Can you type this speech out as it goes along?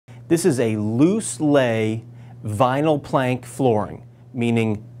This is a loose lay vinyl plank flooring,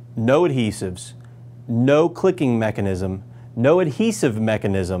 meaning no adhesives, no clicking mechanism, no adhesive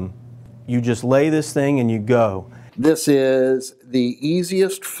mechanism. You just lay this thing and you go. This is the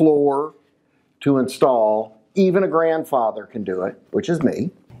easiest floor to install. Even a grandfather can do it, which is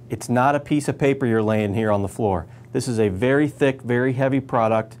me. It's not a piece of paper you're laying here on the floor. This is a very thick, very heavy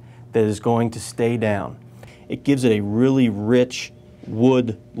product that is going to stay down. It gives it a really rich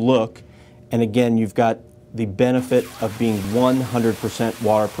wood look, and again, you've got the benefit of being 100%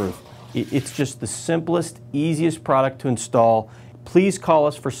 waterproof. It's just the simplest, easiest product to install. Please call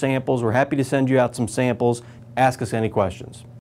us for samples. We're happy to send you out some samples. Ask us any questions.